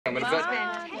I'm gonna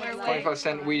bet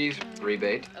 25-cent Wheaties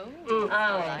rebate. Oh.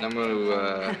 And I'm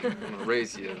gonna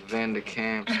raise you Van de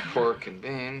Kamp's pork and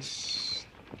beans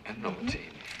and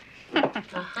Ovaltine.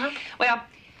 Well,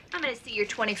 I'm gonna see your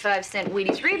 25-cent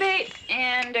Wheaties rebate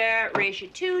and raise you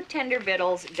 2 tender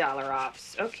victuals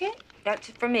 $1-offs. Okay? That's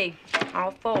it for me.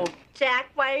 I'll fold.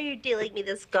 Jack, why are you dealing me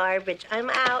this garbage? I'm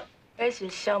out. This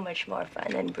is so much more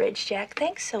fun than bridge, Jack.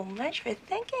 Thanks so much for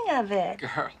thinking of it.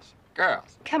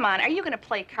 Girls. Come on, are you gonna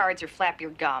play cards or flap your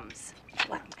gums?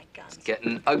 Flap my gums. It's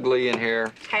getting ugly in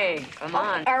here. Hey, come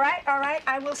on. All right.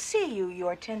 I will see you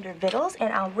your tender victuals,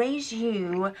 and I'll raise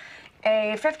you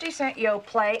a 50-cent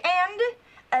Yoplait and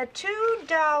a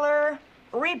 $2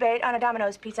 rebate on a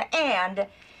Domino's pizza and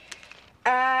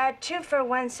 2 for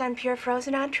 1 Sun Pure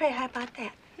frozen entree. How about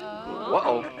that?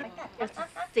 Uh-oh. It's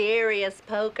serious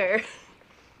poker.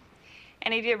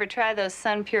 Any of you ever try those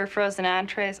Sun Pure frozen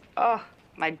entrees? Oh,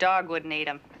 my dog wouldn't eat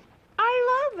them.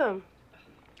 I love them.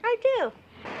 I do.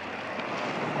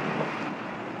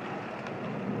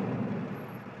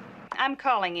 I'm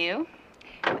calling you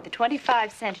with the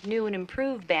 25-cent new and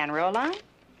improved band roll-on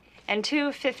and 2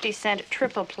 50-cent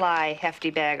triple-ply hefty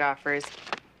bag offers.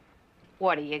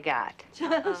 What do you got?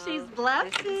 She's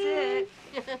bluffing. This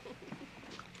is it.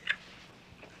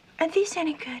 Are these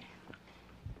any good?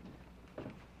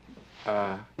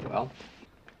 Well.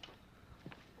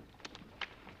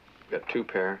 You've got 2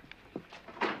 pair.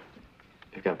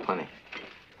 You've got plenty.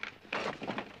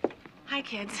 Hi,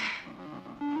 kids.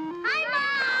 Hi,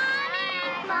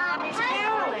 Mom! Mommy's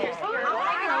Carolyn.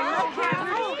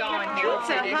 Going here.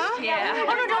 Yeah.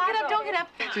 Oh, no, don't get up.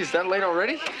 Geez, is that late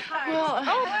already? Well,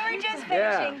 we were just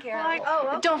finishing, Carolyn.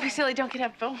 Oh, don't be silly. Don't get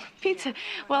up. Oh, pizza.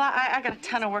 Well, I got a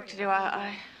ton of work to do.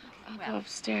 I'll go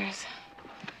upstairs.